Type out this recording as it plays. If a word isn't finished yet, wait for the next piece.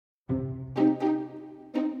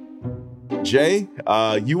Jay,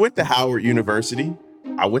 you went to Howard University.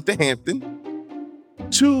 I went to Hampton.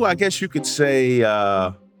 Two, I guess you could say,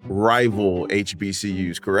 rival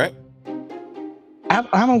HBCUs, correct?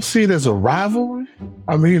 I don't see it as a rivalry.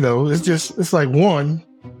 I mean, it's like one,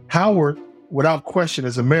 Howard, without question,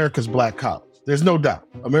 is America's black college. There's no doubt.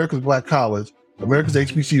 America's black college, America's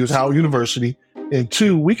HBCU is Howard University. And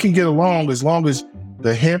two, we can get along as long as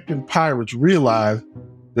the Hampton Pirates realize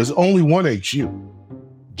there's only one HU.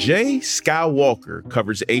 Jay Skywalker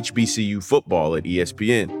covers HBCU football at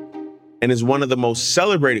ESPN and is one of the most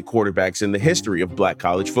celebrated quarterbacks in the history of black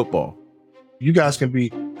college football. You guys can be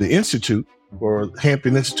the Institute or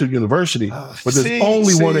Hampton Institute University, but there's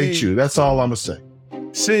only one HU. That's all I'm going to say.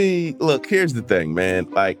 See, look, here's the thing, man.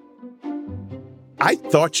 Like, I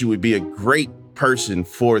thought you would be a great person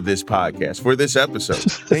for this podcast, for this episode.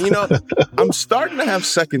 And, I'm starting to have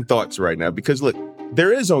second thoughts right now because, look,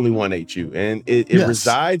 there is only one HU, and it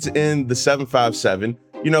resides in the 757.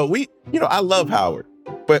 I love Howard,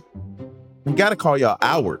 but we got to call y'all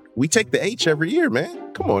Howard. We take the H every year,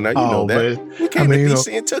 man. Come on now, you know that. Man. We came to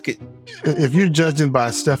DC and took it. If you're judging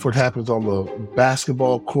by stuff what happens on the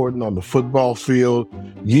basketball court and on the football field,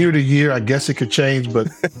 year to year, I guess it could change, but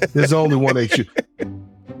there's only one HU. I'm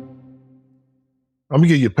going to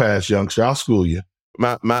give you a pass, youngster. I'll school you.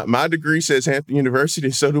 My degree says Hampton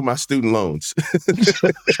University, so do my student loans.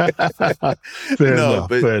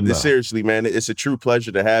 Fair enough. Seriously, man, it's a true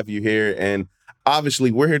pleasure to have you here. And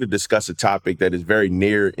obviously, we're here to discuss a topic that is very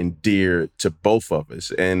near and dear to both of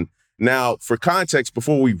us. And now, for context,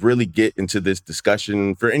 before we really get into this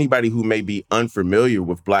discussion, for anybody who may be unfamiliar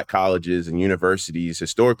with black colleges and universities,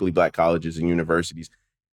 historically black colleges and universities,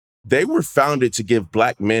 they were founded to give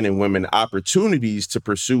black men and women opportunities to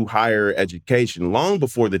pursue higher education long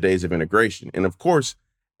before the days of integration. And of course,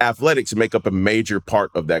 athletics make up a major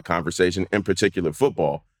part of that conversation, in particular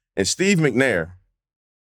football. And Steve McNair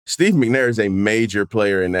is a major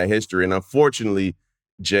player in that history. And unfortunately,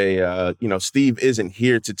 Jay, Steve isn't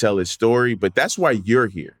here to tell his story, but that's why you're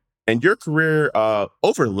here. And your career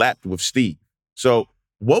overlapped with Steve. So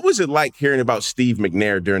what was it like hearing about Steve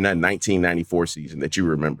McNair during that 1994 season that you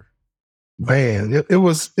remember? Man, it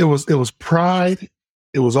was pride.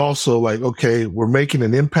 It was also like, okay, we're making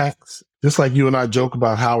an impact. Just like you and I joke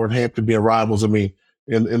about Howard Hampton being rivals. I mean,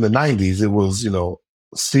 in the 90s, it was,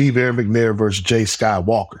 Steve Aaron McNair versus Jay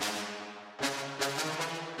Skywalker.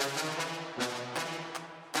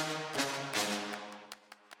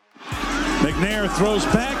 McNair throws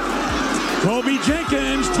back. Kobe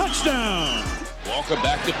Jenkins, touchdown. Walker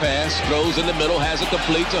back to pass, throws in the middle, has it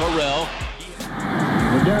complete to Harrell.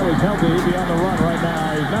 McNair was healthy. He'd be on the run right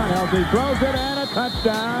now. He's not healthy. Throws it and a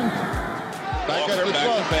touchdown. Walker back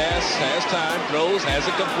to pass, has time, throws, has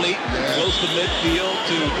it complete, goes to midfield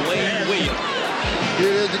to Dwayne Williams.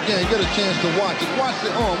 Here it is again. Get a chance to watch it. Watch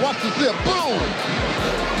it on. Watch the zip. Boom!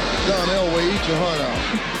 John Elway, eat your heart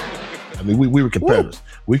out. I mean, we were competitors. Woo.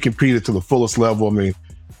 We competed to the fullest level. I mean,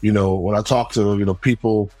 when I talk to,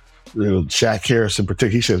 people, Shaq Harris in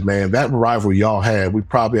particular, he says, man, that rivalry y'all had, we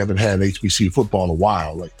probably haven't had an HBCU football in a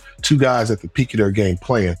while. Like two guys at the peak of their game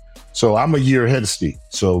playing. So I'm a year ahead of Steve.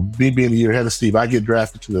 So me being a year ahead of Steve, I get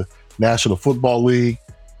drafted to the National Football League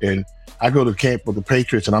and I go to camp with the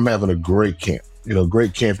Patriots and I'm having a great camp,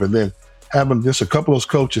 great camp. And then having just a couple of those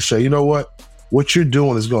coaches say, you know what you're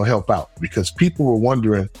doing is going to help out, because people were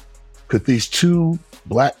wondering, could these two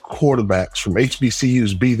black quarterbacks from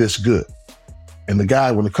HBCUs be this good? And the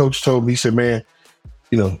guy, when the coach told me, he said, man,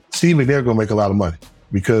 Steve McNair going to make a lot of money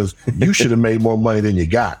because you should have made more money than you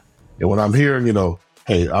got. And when I'm hearing,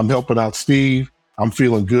 hey, I'm helping out Steve, I'm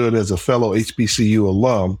feeling good as a fellow HBCU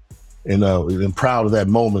alum and proud of that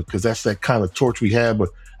moment, because that's that kind of torch we had. But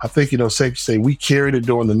I think, safe to say we carried it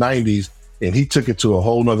during the 90s and he took it to a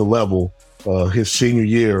whole nother level his senior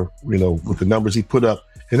year, with the numbers he put up.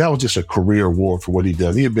 And that was just a career award for what he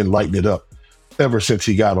does. He had been lighting it up ever since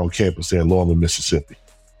he got on campus there in Longland, Mississippi.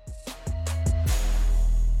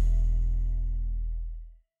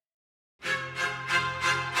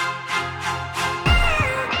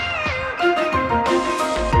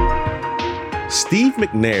 Steve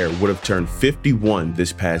McNair would have turned 51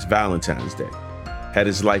 this past Valentine's Day, had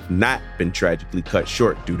his life not been tragically cut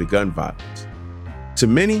short due to gun violence. To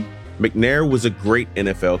many, McNair was a great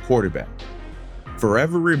NFL quarterback,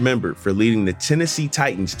 forever remembered for leading the Tennessee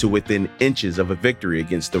Titans to within inches of a victory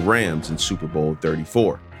against the Rams in Super Bowl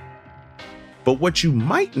 34. But what you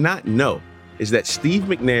might not know is that Steve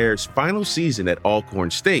McNair's final season at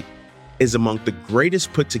Alcorn State is among the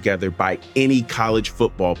greatest put together by any college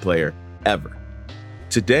football player ever.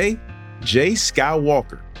 Today, Jay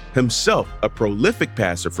Skywalker, himself a prolific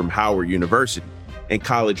passer from Howard University and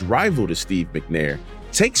college rival to Steve McNair,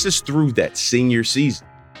 takes us through that senior season,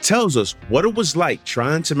 tells us what it was like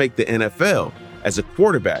trying to make the NFL as a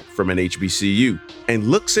quarterback from an HBCU, and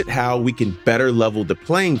looks at how we can better level the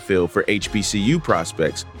playing field for HBCU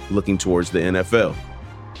prospects looking towards the NFL.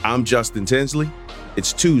 I'm Justin Tinsley.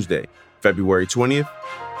 It's Tuesday, February 20th.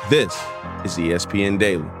 This is ESPN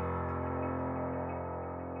Daily.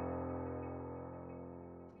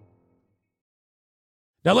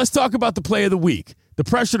 Now let's talk about the play of the week. The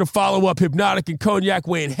pressure to follow up Hypnotic and Cognac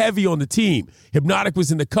weighing heavy on the team. Hypnotic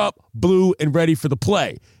was in the cup, blue, and ready for the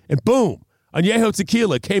play. And boom, Añejo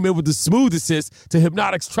Tequila came in with the smooth assist to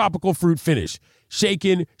Hypnotic's tropical fruit finish.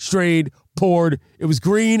 Shaken, strained, poured. It was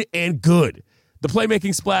green and good. The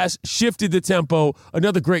playmaking splash shifted the tempo.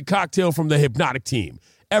 Another great cocktail from the Hypnotic team.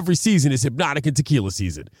 Every season is Hypnotic and Tequila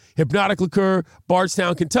season. Hypnotic Liqueur,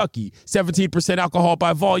 Bardstown, Kentucky, 17% alcohol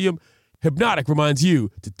by volume. Hypnotic reminds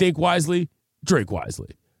you to think wisely, drink wisely.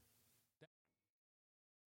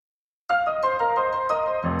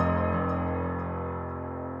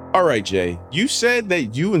 All right, Jay, you said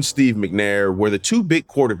that you and Steve McNair were the two big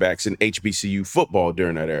quarterbacks in HBCU football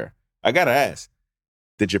during that era. I got to ask,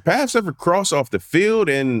 did your paths ever cross off the field,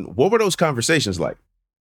 and what were those conversations like?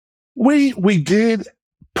 We did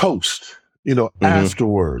post,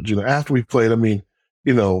 afterwards, after we played. I mean,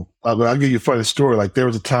 I'll give you a funny story. Like, there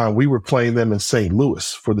was a time we were playing them in St.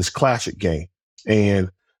 Louis for this classic game.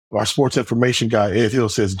 And our sports information guy, Ed Hill,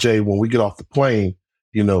 says, Jay, when we get off the plane,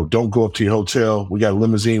 don't go up to your hotel. We got a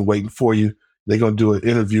limousine waiting for you. They're going to do an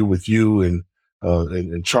interview with you and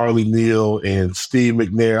Charlie Neal and Steve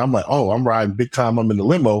McNair. I'm like, oh, I'm riding big time. I'm in the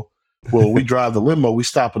limo. Well, we drive the limo. We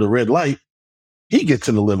stop at a red light. He gets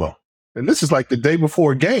in the limo. And this is like the day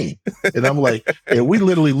before a game. And I'm like, and we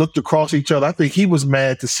literally looked across each other. I think he was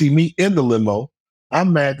mad to see me in the limo.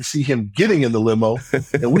 I'm mad to see him getting in the limo.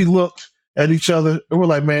 And we looked at each other and we're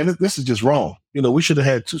like, man, this is just wrong. We should have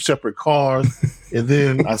had two separate cars. And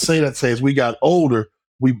then I say that as we got older,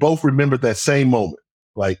 we both remembered that same moment.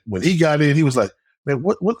 Like, when he got in, he was like, man,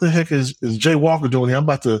 what the heck is Jay Walker doing here? I'm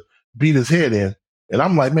about to beat his head in. And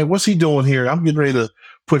I'm like, man, what's he doing here? I'm getting ready to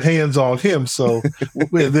put hands on him. So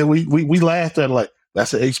then we laughed at it, like,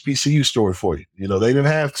 that's an HBCU story for you. They didn't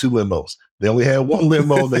have two limos. They only had one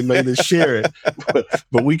limo. They made us share it.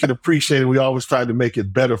 But we can appreciate it. We always try to make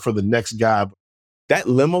it better for the next guy. That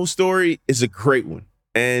limo story is a great one.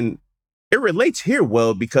 And it relates here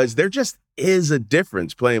well because there just is a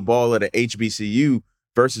difference playing ball at an HBCU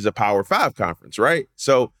versus a Power 5 conference, right?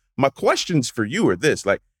 So my questions for you are this,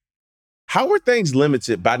 like, how are things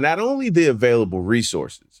limited by not only the available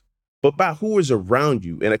resources, but by who is around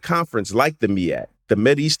you in a conference like the MEAC, the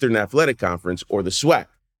Mid-Eastern Athletic Conference, or the SWAC,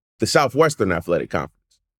 the Southwestern Athletic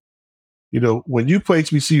Conference? When you play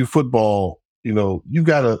HBCU football, you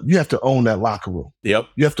have to own that locker room. Yep.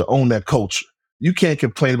 You have to own that culture. You can't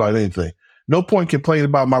complain about anything. No point complaining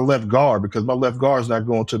about my left guard because my left guard is not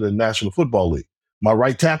going to the National Football League. My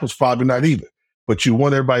right tackle's probably not either. But you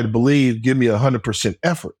want everybody to believe, give me 100%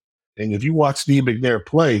 effort. And if you watch Steve McNair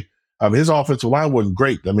play, his offensive line wasn't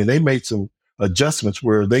great. They made some adjustments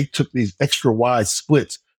where they took these extra wide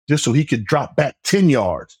splits just so he could drop back 10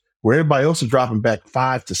 yards, where everybody else is dropping back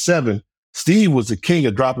 5 to 7. Steve was the king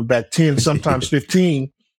of dropping back 10, sometimes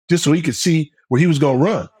 15, just so he could see where he was going to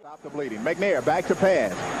run. The bleeding. McNair back to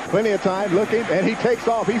pass. Plenty of time looking, and he takes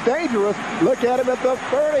off. He's dangerous. Look at him at the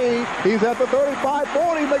 30. He's at the 35,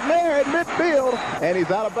 40. McNair at midfield, and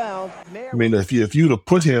he's out of bounds. If you'd have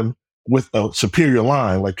put him with a superior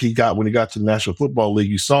line like he got when he got to the National Football League,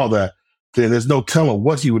 you saw that, then there's no telling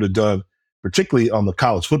what he would have done, particularly on the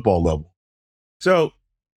college football level. So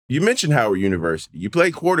you mentioned Howard University. You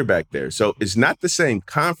played quarterback there. So it's not the same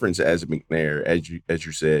conference as McNair, as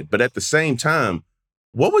you said, but at the same time,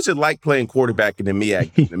 what was it like playing quarterback in the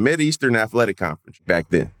MEAC, the Mid-Eastern Athletic Conference back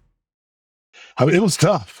then? It was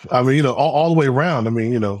tough. All the way around.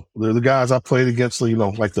 The guys I played against,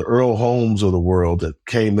 like the Earl Holmes of the world that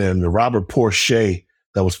came in, the Robert Porcher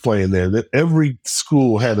that was playing there. That every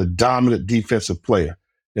school had a dominant defensive player.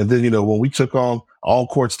 And then, when we took on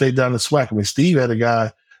All-Court State down in SWAC, Steve had a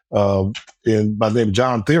guy by the name of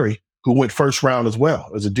John Theory who went first round as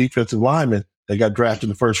well as a defensive lineman. They got drafted in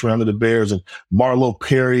the first round of the Bears, and Marlo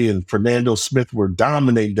Perry and Fernando Smith were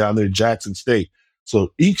dominating down there at Jackson State.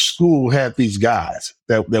 So each school had these guys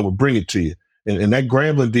that would bring it to you. And that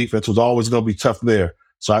Grambling defense was always going to be tough there.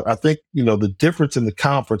 So I think, the difference in the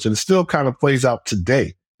conference, and it still kind of plays out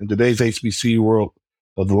today in today's HBCU world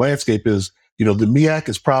of the landscape is, the MEAC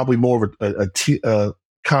is probably more of a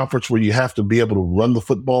conference where you have to be able to run the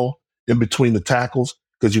football in between the tackles.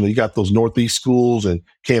 Because, you got those Northeast schools and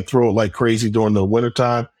can't throw it like crazy during the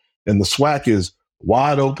wintertime. And the SWAC is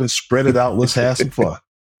Wide open, spread it out. Let's have some fun.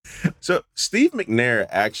 So Steve McNair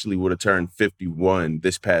actually would have turned 51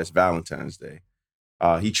 this past Valentine's Day.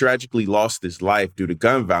 He tragically lost his life due to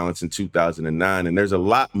gun violence in 2009, and there's a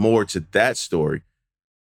lot more to that story.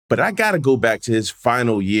 But I got to go back to his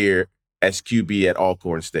final year as QB at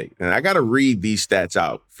Alcorn State, and I got to read these stats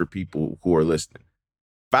out for people who are listening.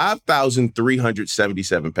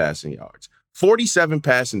 5,377 passing yards, 47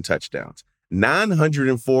 passing touchdowns,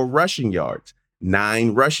 904 rushing yards,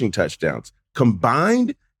 9 rushing touchdowns.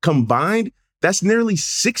 Combined, that's nearly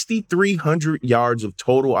 6,300 yards of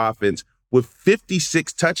total offense with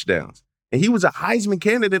 56 touchdowns. And he was a Heisman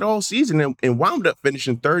candidate all season and wound up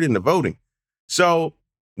finishing third in the voting. So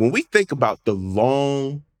when we think about the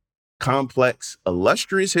long, complex,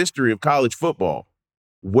 illustrious history of college football,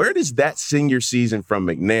 where does that senior season from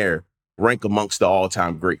McNair rank amongst the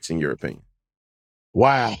all-time greats, in your opinion?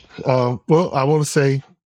 Wow. Well, I want to say,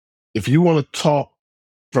 if you want to talk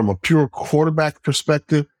from a pure quarterback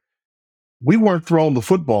perspective, we weren't throwing the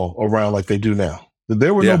football around like they do now.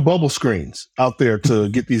 There were no bubble screens out there to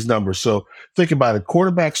get these numbers. So think about it.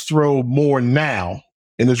 Quarterbacks throw more now,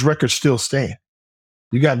 and his records still stand.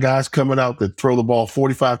 You got guys coming out that throw the ball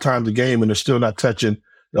 45 times a game, and they're still not touching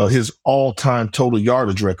his all-time total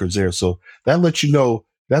yardage records there. So that lets you know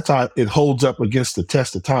that's how it holds up against the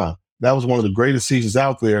test of time. That was one of the greatest seasons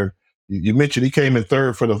out there. You mentioned he came in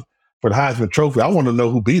third for the Heisman Trophy. I want to know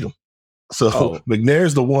who beat him. So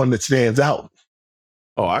McNair's the one that stands out.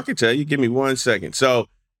 Oh, I can tell you. Give me 1 second. So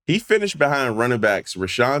he finished behind running backs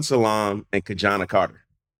Rashawn Salam and Kajana Carter.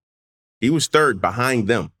 He was third behind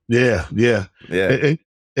them. Yeah. And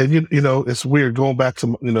you know, it's weird going back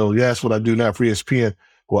to, you asked what I do now for ESPN.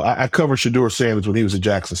 Well, I covered Shedeur Sanders when he was at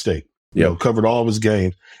Jackson State. Covered all of his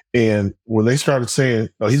games. And when they started saying,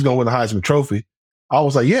 he's going to win the Heisman Trophy, I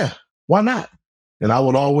was like, yeah, why not? And I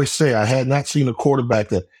would always say I had not seen a quarterback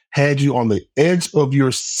that had you on the edge of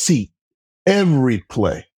your seat every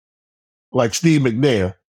play like Steve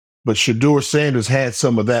McNair, but Shedeur Sanders had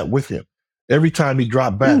some of that with him. Every time he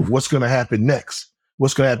dropped back, what's going to happen next?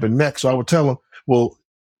 So I would tell him, well,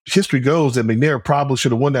 history goes that McNair probably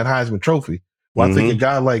should have won that Heisman Trophy. Well, I think a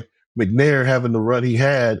guy like McNair having the run he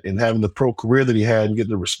had and having the pro career that he had and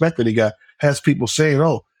getting the respect that he got has people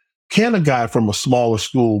saying, can a guy from a smaller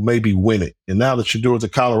school maybe win it? And now that Shedeur's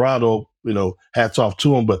at Colorado, hats off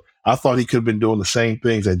to him. But I thought he could have been doing the same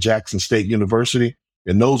things at Jackson State University.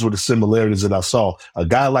 And those were the similarities that I saw. A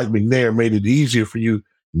guy like McNair made it easier for you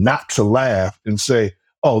not to laugh and say,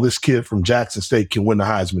 this kid from Jackson State can win the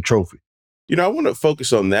Heisman Trophy. I want to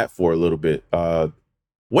focus on that for a little bit.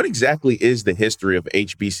 What exactly is the history of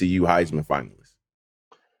HBCU Heisman finalists?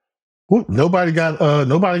 Well, nobody got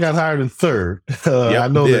hired in third. I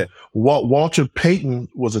know that Walter Payton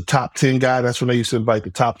was a top 10 guy. That's when they used to invite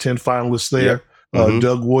the top 10 finalists there.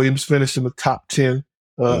 Doug Williams finished in the top 10,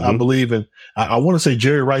 I believe. And I want to say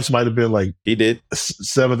Jerry Rice might have been like he did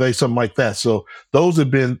 7th, 8th, something like that. So those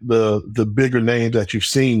have been the bigger names that you've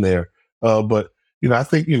seen there. But I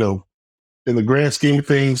think in the grand scheme of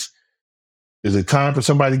things, is it time for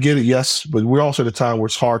somebody to get it? Yes, but we're also at a time where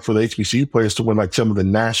it's hard for the HBCU players to win like some of the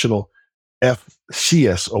national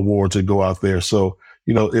FCS awards that go out there. So,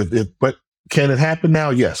 but can it happen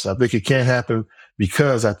now? Yes, I think it can happen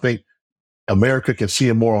because I think America can see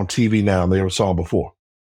it more on TV now than they ever saw before.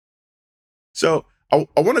 So I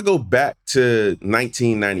want to go back to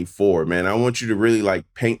 1994, man. I want you to really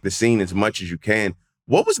paint the scene as much as you can.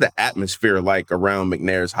 What was the atmosphere like around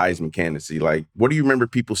McNair's Heisman candidacy? What do you remember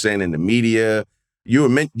people saying in the media? You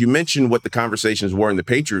mentioned what the conversations were in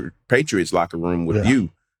the Patriots locker room with you.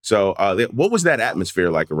 So what was that atmosphere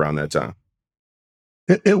like around that time?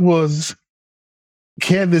 It was,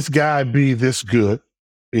 can this guy be this good?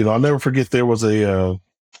 I'll never forget there was a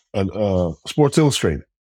Sports Illustrated,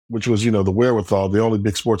 which was, the wherewithal, the only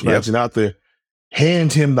big sports magazine out there,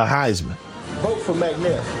 hand him the Heisman. Vote for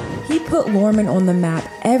McNair. He put Lorman on the map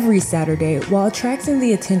every Saturday while attracting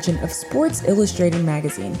the attention of Sports Illustrated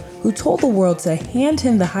magazine, who told the world to hand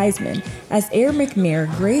him the Heisman as Air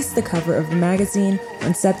McNair graced the cover of the magazine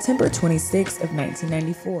on September 26th of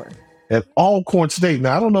 1994. At Alcorn State.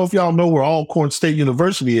 Now, I don't know if y'all know where Alcorn State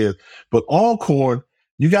University is, but Alcorn,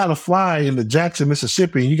 you got to fly into Jackson,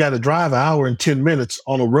 Mississippi, and you got to drive an hour and 10 minutes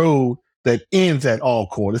on a road that ends at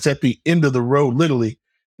Alcorn. It's at the end of the road, literally.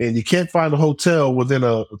 And you can't find a hotel within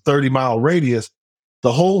a 30-mile radius.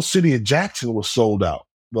 The whole city of Jackson was sold out.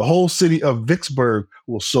 The whole city of Vicksburg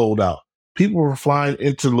was sold out. People were flying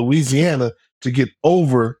into Louisiana to get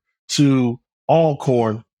over to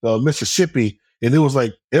Alcorn, Mississippi. And it was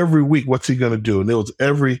like every week, what's he going to do? And it was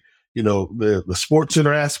every, the Sports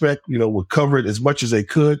Center aspect, would cover it as much as they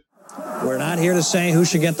could. We're not here to say who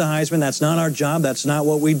should get the Heisman. That's not our job. That's not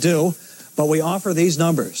what we do. But we offer these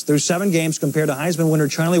numbers. Through 7 games compared to Heisman winner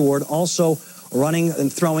Charlie Ward, also running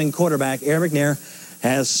and throwing quarterback Air McNair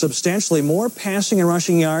has substantially more passing and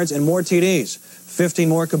rushing yards and more TDs. 15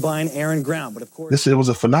 more combined air and ground. But of course, it was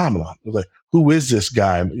a phenomenon. It was like, who is this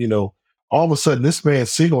guy? You know, all of a sudden, this man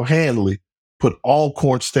single-handedly put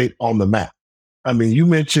Alcorn State on the map. I mean, you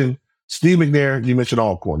mentioned Steve McNair, you mentioned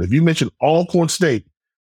Alcorn. If you mention Alcorn State,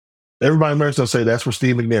 everybody in America will say that's where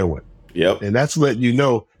Steve McNair went. Yep. And that's letting you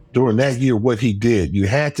know during that year what he did. You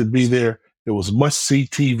had to be there. It was must-see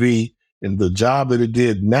TV, and the job that it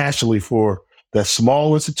did nationally for that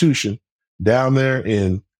small institution down there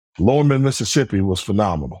in Lorman, Mississippi was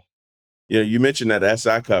phenomenal. You know, you mentioned that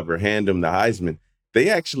SI cover, Hand Him the Heisman. They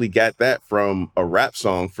actually got that from a rap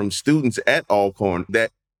song from students at Alcorn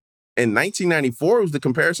that in 1994 was the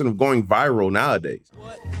comparison of going viral nowadays.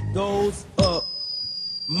 What goes up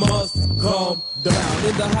must come down.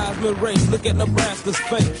 In the Heisman race, look at Nebraska's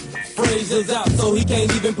fate. Frazier's out, so he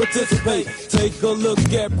can't even participate. Take a look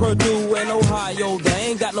at Purdue and Ohio. They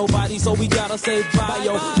ain't got nobody, so we gotta say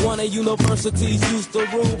bio. One of universities used to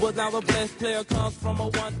rule, but now the best player comes from a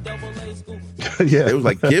 1AA school. Yeah, it was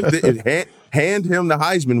like Hand Him the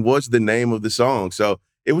Heisman was the name of the song. So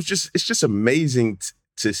it's just amazing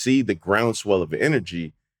to see the groundswell of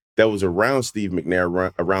energy that was around Steve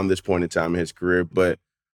McNair around this point in time in his career. But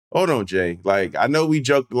hold on, Jay. Like, I know we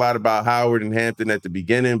joked a lot about Howard and Hampton at the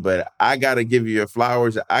beginning, but I got to give you your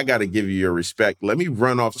flowers. I got to give you your respect. Let me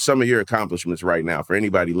run off some of your accomplishments right now for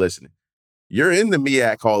anybody listening. You're in the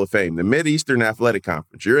MEAC Hall of Fame, the Mid-Eastern Athletic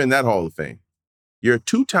Conference. You're in that Hall of Fame. You're a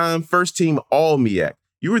 2-time first-team All-MEAC.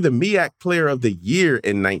 You were the MEAC Player of the Year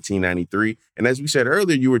in 1993. And as we said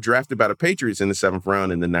earlier, you were drafted by the Patriots in the 7th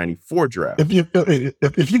round in the 94 draft. If you're going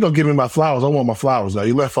to give me my flowers, I want my flowers now.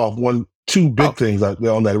 You left off two big things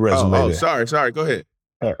on that resume. Sorry. Go ahead.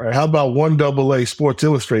 All right. How about 1AA Sports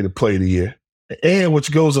Illustrated Player of the Year? And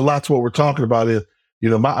which goes a lot to what we're talking about is,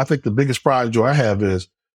 I think the biggest pride and joy I have is,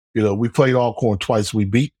 we played Alcorn twice. We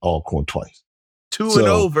beat Alcorn twice.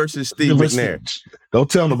 2-0 versus Steve McNair.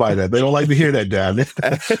 Don't tell nobody that. They don't like to hear that, down there.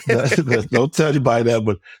 Don't tell anybody that,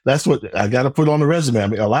 but that's what I got to put on the resume. I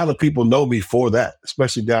mean, a lot of people know me for that,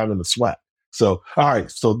 especially down in the SWAC. So, all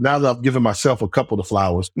right. So now that I've given myself a couple of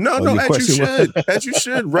flowers. No, as you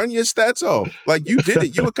should. Run your stats off. Like, you did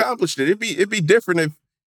it. You accomplished it. It'd be different if,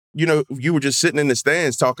 you were just sitting in the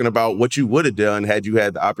stands talking about what you would have done had you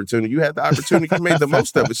had the opportunity. You had the opportunity. You made the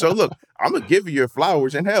most of it. So, look, I'm going to give you your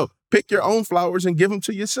flowers, and hell, pick your own flowers and give them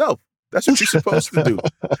to yourself. That's what you're supposed to do.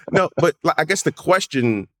 No, but I guess the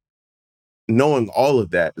question, knowing all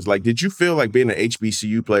of that, is like, did you feel like being an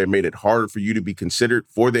HBCU player made it harder for you to be considered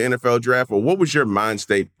for the NFL draft? Or what was your mind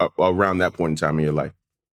state around that point in time in your life?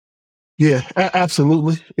 Yeah,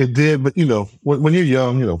 absolutely. It did. But, when you're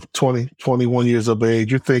young, 20, 21 years of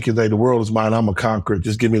age, you're thinking, hey, the world is mine. I'm a conqueror.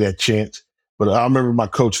 Just give me that chance. But I remember my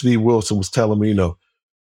coach, Steve Wilson, was telling me,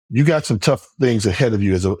 you got some tough things ahead of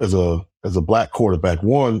you as a black quarterback.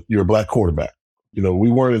 One, you're a black quarterback.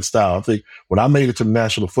 We weren't in style. I think when I made it to the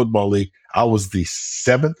National Football League, I was the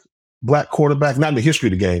 7th black quarterback, not in the history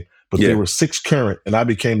of the game, but there were 6 current, and I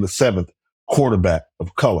became the 7th quarterback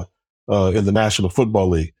of color in the National Football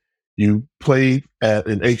League. You played at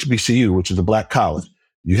an HBCU, which is a black college.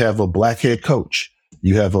 You have a black head coach.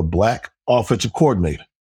 You have a black offensive coordinator.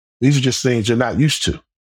 These are just things you're not used to.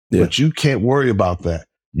 Yeah. But you can't worry about that.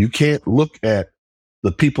 You can't look at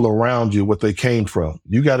the people around you, what they came from.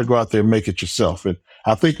 You got to go out there and make it yourself. And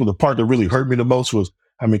I think the part that really hurt me the most was,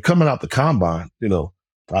 coming out the combine,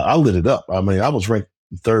 I lit it up. I was ranked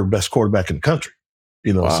the 3rd best quarterback in the country,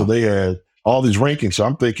 wow. So they had all these rankings. So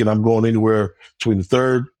I'm thinking I'm going anywhere between the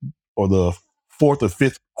 3rd or the 4th or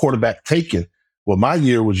 5th quarterback taken. Well, my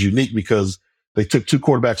year was unique because they took 2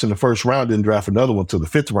 quarterbacks in the 1st round, didn't draft another one till the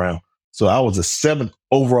 5th round. So I was the 7th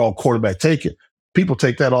overall quarterback taken. People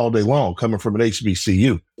take that all day long coming from an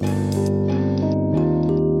HBCU.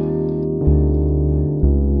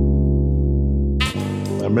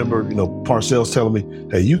 I remember, Parcells telling me,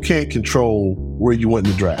 hey, you can't control where you went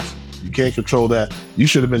in the draft. You can't control that. You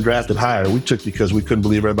should have been drafted higher. We took because we couldn't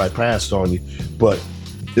believe everybody passed on you. But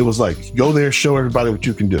it was like, go there, show everybody what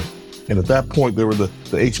you can do. And at that point, there were the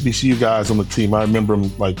HBCU guys on the team. I remember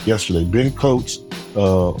them like yesterday. Ben Coates,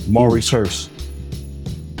 Maurice Hurst.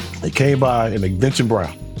 They came by, and Vincent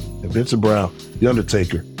Brown, the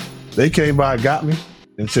Undertaker, they came by, got me,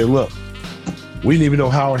 and said, look, we didn't even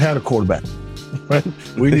know Howard had a quarterback. Right?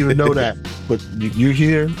 We didn't even know that. but you're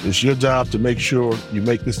here. It's your job to make sure you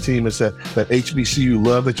make this team. It's that HBCU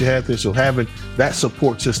love that you had there. So having that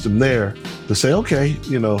support system there to say, okay,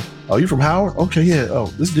 oh, you from Howard? Okay, yeah. Oh,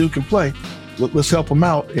 this dude can play. Let's help him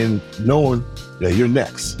out, and knowing that you're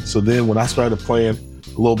next. So then when I started playing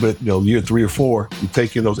a little bit, year 3 or 4, you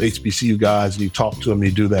take in those HBCU guys and you talk to them and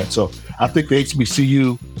you do that. So I think the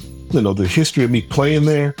HBCU, the history of me playing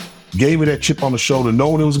there gave me that chip on the shoulder,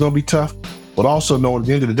 knowing it was going to be tough, but also knowing at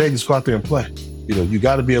the end of the day, just go out there and play. You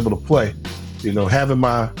got to be able to play. Having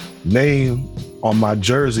my name on my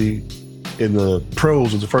jersey in the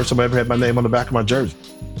pros was the first time I ever had my name on the back of my jersey.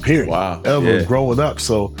 Period. Wow. Ever growing up.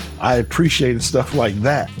 So I appreciated stuff like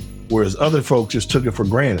that, whereas other folks just took it for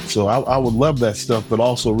granted. So I would love that stuff, but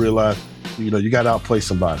also realize, you got to outplay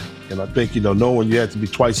somebody. And I think, knowing you had to be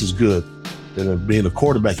twice as good, and being a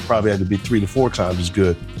quarterback, you probably had to be 3 to 4 times as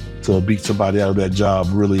good to beat somebody out of that job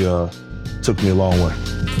really took me a long way.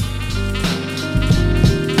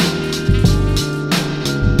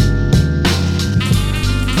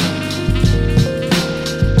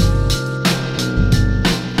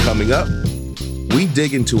 Coming up, we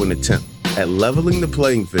dig into an attempt at leveling the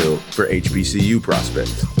playing field for HBCU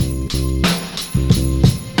prospects.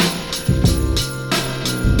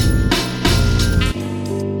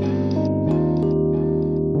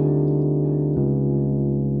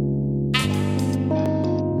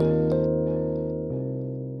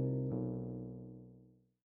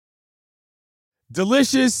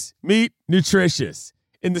 Delicious, meat, nutritious.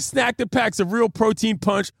 In the snack that packs a real protein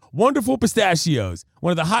punch, Wonderful Pistachios,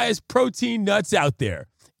 one of the highest protein nuts out there.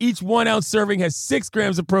 Each 1 ounce serving has 6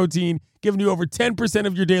 grams of protein, giving you over 10%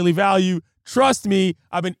 of your daily value. Trust me,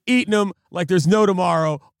 I've been eating them like there's no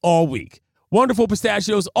tomorrow all week. Wonderful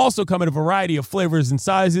Pistachios also come in a variety of flavors and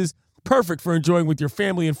sizes, perfect for enjoying with your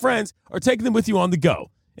family and friends or taking them with you on the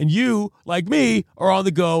go. And you, like me, are on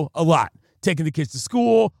the go a lot. Taking the kids to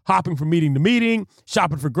school, hopping from meeting to meeting,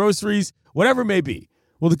 shopping for groceries, whatever it may be.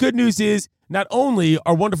 Well, the good news is not only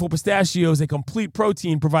are Wonderful Pistachios a complete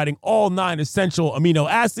protein providing all 9 essential amino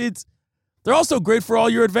acids, they're also great for all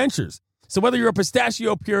your adventures. So whether you're a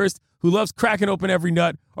pistachio purist who loves cracking open every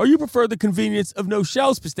nut or you prefer the convenience of no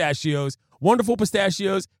shells pistachios, Wonderful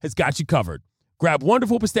Pistachios has got you covered. Grab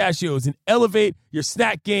Wonderful Pistachios and elevate your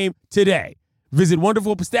snack game today. Visit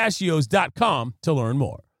wonderfulpistachios.com to learn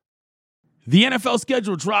more. The NFL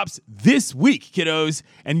schedule drops this week, kiddos,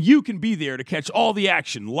 and you can be there to catch all the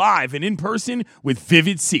action live and in person with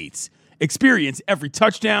Vivid Seats. Experience every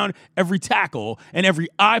touchdown, every tackle, and every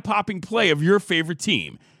eye-popping play of your favorite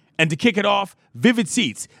team. And to kick it off, Vivid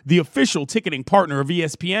Seats, the official ticketing partner of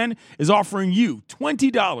ESPN, is offering you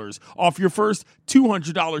 $20 off your first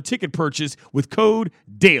 $200 ticket purchase with code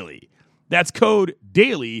DAILY. That's code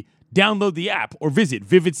DAILY. Download the app or visit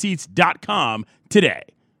vividseats.com today.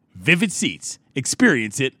 Vivid Seats.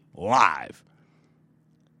 Experience it live.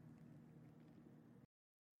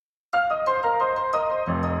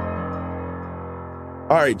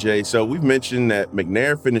 All right, Jay. So we've mentioned that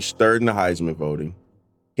McNair finished 3rd in the Heisman voting.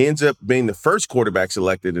 He ends up being the first quarterback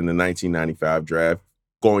selected in the 1995 draft,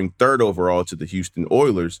 going 3rd overall to the Houston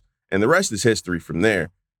Oilers, and the rest is history from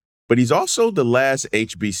there. But he's also the last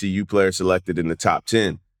HBCU player selected in the top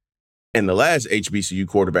 10, and the last HBCU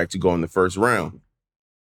quarterback to go in the first round.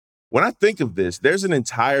 When I think of this, there's an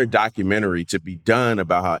entire documentary to be done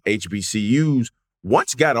about how HBCUs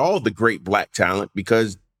once got all the great black talent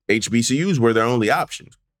because HBCUs were their only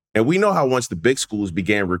options. And we know how once the big schools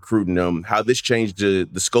began recruiting them, how this changed the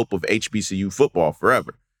scope of HBCU football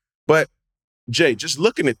forever. But Jay, just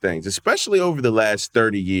looking at things, especially over the last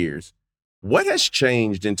 30 years, what has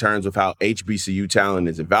changed in terms of how HBCU talent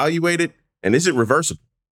is evaluated? And is it reversible?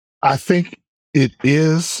 I think it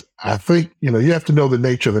is. I think, you have to know the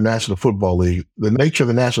nature of the National Football League. The nature of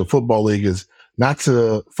the National Football League is not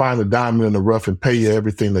to find a diamond in the rough and pay you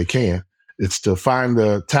everything they can. It's to find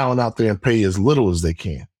the talent out there and pay you as little as they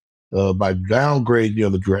can. By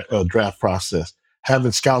downgrading the draft process,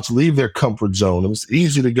 having scouts leave their comfort zone. It's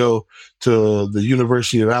easy to go to the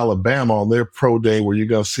University of Alabama on their pro day where you're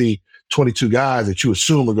going to see 22 guys that you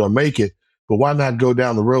assume are going to make it. But why not go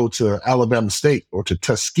down the road to Alabama State or to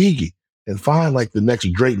Tuskegee and find like the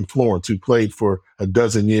next Drayton Florence who played for a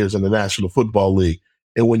dozen years in the National Football League?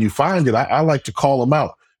 And when you find it, I like to call them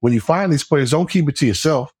out. When you find these players, don't keep it to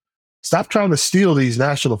yourself. Stop trying to steal these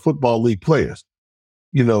National Football League players.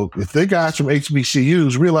 If they're guys from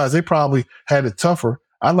HBCUs, realize they probably had it tougher.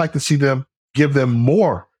 I'd like to see them give them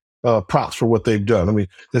more props for what they've done. I mean,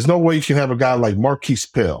 there's no way you can have a guy like Marquise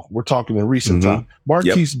Bell. We're talking in recent time.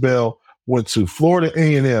 Marquise Bell went to Florida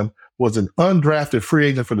A&M, was an undrafted free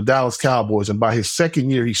agent for the Dallas Cowboys, and by his second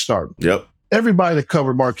year, he started. Yep. Everybody that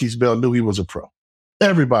covered Marquise Bell knew he was a pro.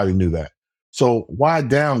 Everybody knew that. So why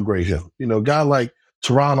downgrade him? You know, a guy like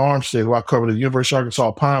Teron Armstead, who I covered at the University of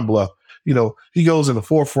Arkansas Pine Bluff, you know, he goes in the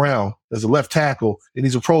 4th round as a left tackle, and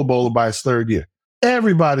he's a Pro Bowler by his 3rd year.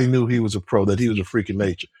 Everybody knew he was a pro, that he was a freak of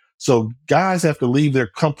nature. So guys have to leave their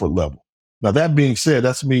comfort level. Now, that being said,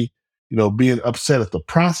 that's me, you know, being upset at the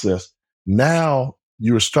process. Now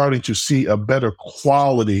you're starting to see a better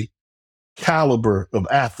quality caliber of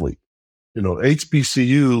athlete. You know,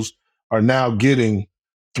 HBCUs are now getting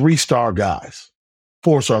 3-star guys,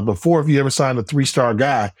 4-star. Before, if you ever signed a 3-star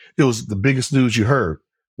guy, it was the biggest news you heard.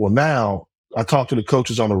 Well, now I talk to the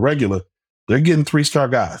coaches on the regular. They're getting 3-star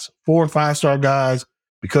guys, 4 and 5-star guys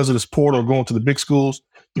because of this portal going to the big schools.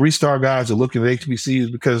 3-star guys are looking at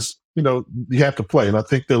HBCUs because, you know, you have to play. And I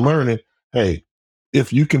think they're learning, hey,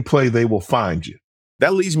 if you can play, they will find you.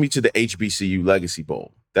 That leads me to the HBCU Legacy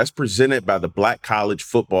Bowl. That's presented by the Black College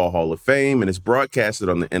Football Hall of Fame and is broadcasted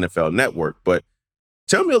on the NFL Network. But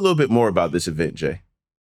tell me a little bit more about this event, Jay.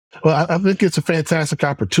 Well, I think it's a fantastic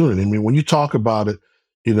opportunity. I mean, when you talk about it,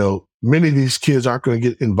 you know, many of these kids aren't going to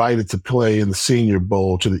get invited to play in the Senior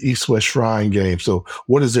Bowl, to the East-West Shrine game. So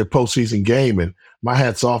what is their postseason game? And my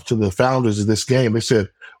hat's off to the founders of this game. They said,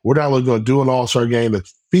 we're not only going to do an all-star game that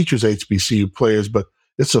features HBCU players, but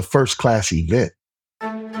it's a first-class event.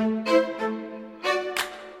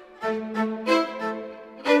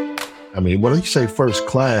 I mean, when you say first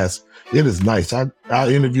class, it is nice. I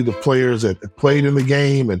interview the players that played in the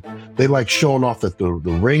game, and they like showing off that the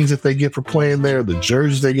rings that they get for playing there, the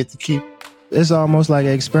jerseys they get to keep. It's almost like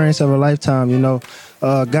an experience of a lifetime, you know.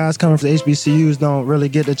 Guys coming from the HBCUs don't really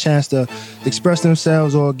get the chance to express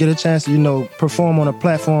themselves or get a chance to, you know, perform on a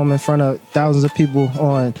platform in front of thousands of people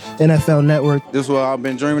on NFL Network. This is what I've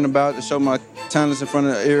been dreaming about, to show my talents in front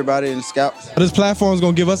of everybody and the scouts. This platform is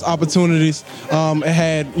going to give us opportunities. It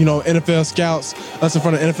had, you know, NFL scouts, us in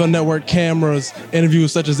front of NFL Network cameras,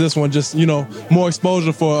 interviews such as this one, just, you know, more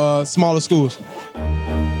exposure for smaller schools.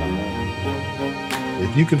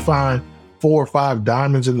 If you can find 4 or 5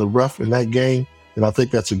 diamonds in the rough in that game, and I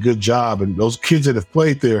think that's a good job. And those kids that have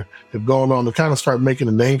played there have gone on to kind of start making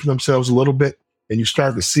a name for themselves a little bit, and you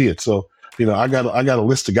start to see it. So, you know, I got a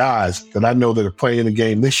list of guys that I know that are playing the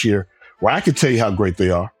game this year where I can tell you how great they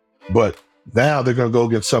are, but now they're going to go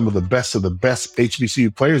against some of the best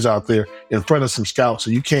HBCU players out there in front of some scouts, so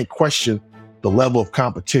you can't question the level of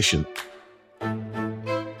competition.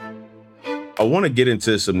 I want to get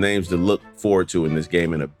into some names to look forward to in this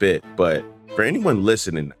game in a bit, but for anyone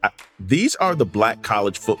listening, these are the Black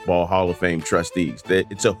College Football Hall of Fame trustees.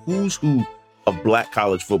 It's a who's who of Black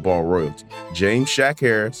college football royalty. James Shaq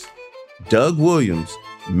Harris, Doug Williams,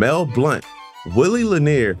 Mel Blount, Willie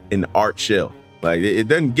Lanier, and Art Shell. Like, it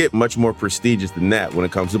doesn't get much more prestigious than that when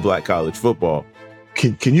it comes to Black college football.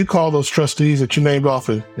 Can you call those trustees that you named off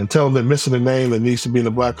and tell them they're missing a name that needs to be in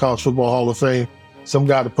the Black College Football Hall of Fame? Some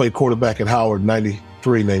guy that played quarterback at Howard in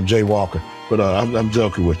 '93 named Jay Walker. But I'm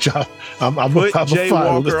joking with you. Put Jay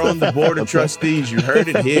Walker on the board of trustees. You heard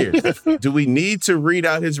it here. Do we need to read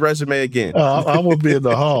out his resume again? I will be in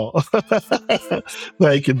the hall.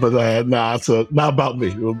 Thank you, but it's not about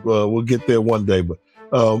me. We'll get there one day. But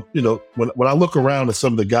you know, when I look around at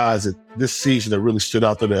some of the guys that this season that really stood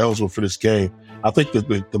out that are eligible for this game, I think that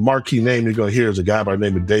the marquee name you're going to hear is a guy by the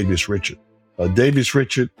name of Davius Richard. Davius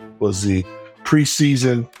Richard was the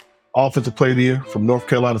preseason Offensive Player of the Year from North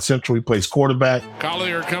Carolina Central. He plays quarterback.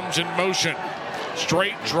 Collier comes in motion.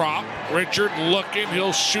 Straight drop. Richard looking.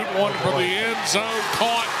 He'll shoot one for the end zone.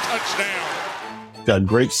 Caught. Touchdown. Got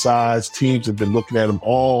great size. Teams have been looking at him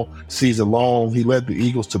all season long. He led the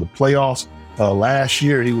Eagles to the playoffs. Last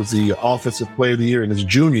year, he was the Offensive Player of the Year in his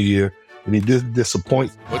junior year, and he did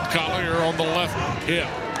disappoint. With Collier on the left hip.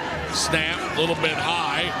 Snap a little bit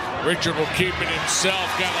high. Richard will keep it himself.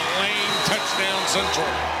 Got a lane. Touchdown Central.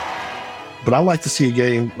 But I like to see a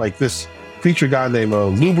game like this feature a guy named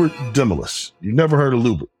Lubert Demolus. You've never heard of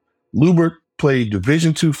Lubert. Lubert played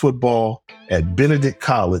Division II football at Benedict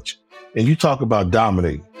College, and you talk about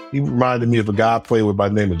dominating. He reminded me of a guy I played with by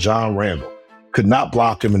the name of John Randall. Could not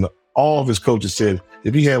block him, and all of his coaches said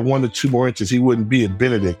if he had 1 to 2 more inches, he wouldn't be at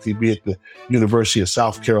Benedict. He'd be at the University of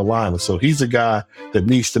South Carolina. So he's a guy that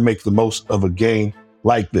needs to make the most of a game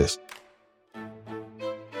like this.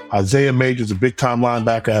 Isaiah Major's a big-time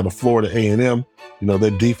linebacker out of Florida A&M. You know,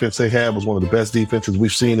 their defense they had was one of the best defenses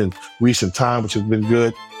we've seen in recent time, which has been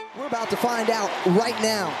good. We're about to find out right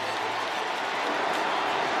now.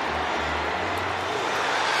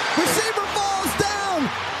 Receiver falls down.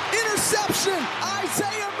 Interception.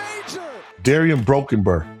 Isaiah Major. Darian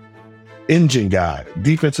Brokenberg, engine guy,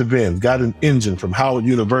 defensive end, got an engine from Howard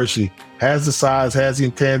University, has the size, has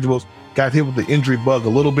the intangibles, got hit with the injury bug a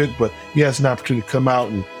little bit, but he has an opportunity to come out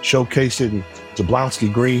and showcase it. And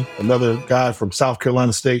Jablonski Green, another guy from South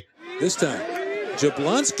Carolina State. This time,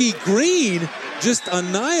 Jablonski Green just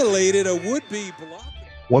annihilated a would-be blocker.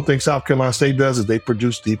 One thing South Carolina State does is they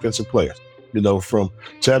produce defensive players. From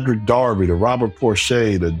Cedric Darby to Robert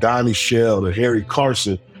Porcher to Donnie Shell to Harry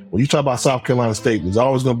Carson. When you talk about South Carolina State, there's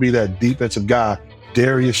always going to be that defensive guy,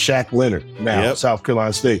 Darius Shaq Leonard, now South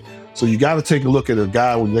Carolina State. So you got to take a look at a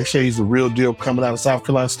guy when they say he's the real deal coming out of South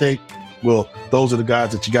Carolina State. Well, those are the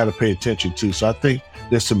guys that you got to pay attention to. So I think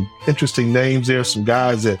there's some interesting names there, some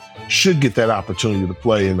guys that should get that opportunity to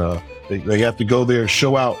play, and they have to go there and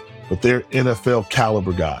show out, but they're NFL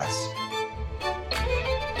caliber guys.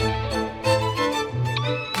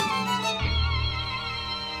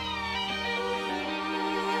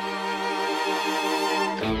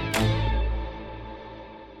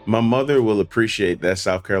 My mother will appreciate that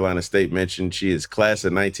South Carolina State mention. She is class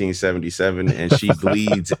of 1977, and she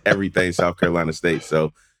bleeds everything South Carolina State.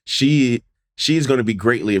 So she's going to be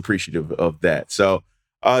greatly appreciative of that. So,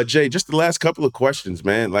 Jay, just the last couple of questions,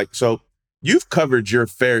 man. So you've covered your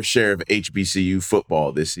fair share of HBCU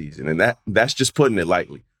football this season, and that's just putting it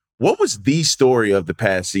lightly. What was the story of the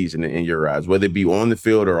past season in your eyes, whether it be on the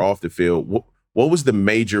field or off the field? What was the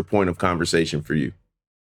major point of conversation for you?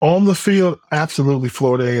 On the field, absolutely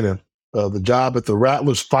Florida A&M. The job at the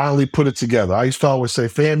Rattlers finally put it together. I used to always say,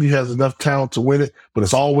 FAMU has enough talent to win it, but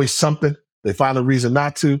it's always something. They find a reason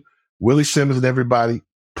not to. Willie Simmons and everybody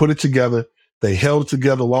put it together. They held it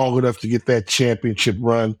together long enough to get that championship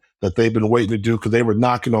run that they've been waiting to do, because they were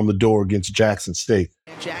knocking on the door against Jackson State.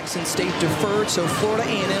 Jackson State deferred, so Florida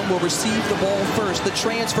A&M will receive the ball first. The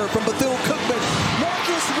transfer from Bethune-Cookman.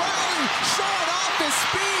 Marcus Riley showing off his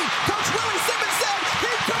speed. Coach Willie Simmons said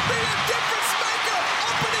he could be a difference maker.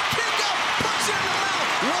 Opening kickoff, punch in the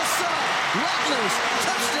mouth. What's up? Rattlers,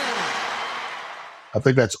 touchdown. I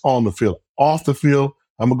think that's on the field. Off the field,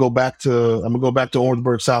 I'm gonna go back to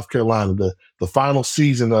Orangeburg, South Carolina. The final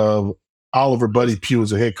season of Oliver Buddy Pugh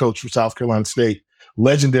as a head coach for South Carolina State,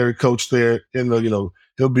 legendary coach there.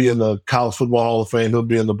 He'll be in the College Football Hall of Fame. He'll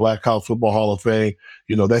be in the Black College Football Hall of Fame.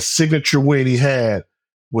 That signature win he had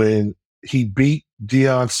when he beat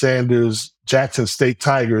Deion Sanders' Jackson State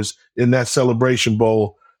Tigers in that Celebration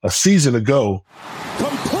Bowl a season ago.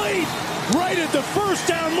 Complete right at the first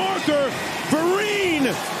down marker.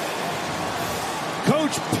 Vereen.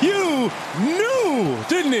 Coach Pugh knew,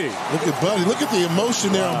 didn't he? Look at Buddy. Look at the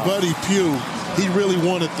emotion there on Buddy Pugh. He really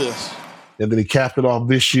wanted this. And then he capped it off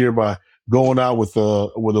this year by going out with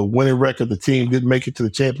a winning record. The team didn't make it to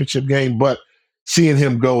the championship game, but seeing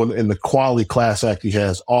him go in the quality class act he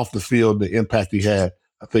has off the field, the impact he had,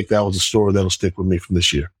 I think that was a story that'll stick with me from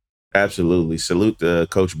this year. Absolutely. Salute to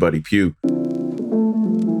Coach Buddy Pugh.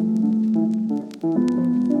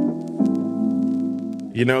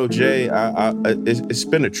 Jay, it's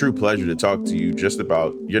been a true pleasure to talk to you just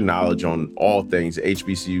about your knowledge on all things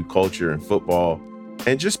HBCU culture and football,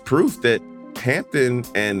 and just proof that Hampton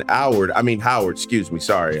and Howard, excuse me,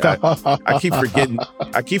 sorry. I keep forgetting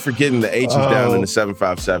the H is down in the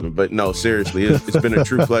 757, but no, seriously, it's been a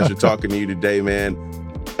true pleasure talking to you today, man.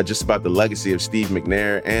 Just about the legacy of Steve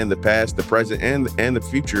McNair and the past, the present, and the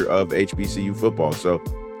future of HBCU football. So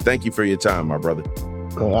thank you for your time, my brother.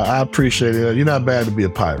 I appreciate it. You're not bad to be a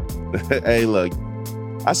pirate. Hey, look,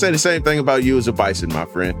 I say the same thing about you as a Bison, my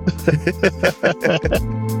friend.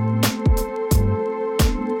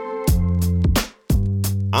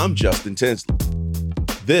 I'm Justin Tinsley.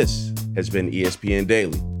 This has been ESPN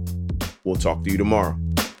Daily. We'll talk to you tomorrow.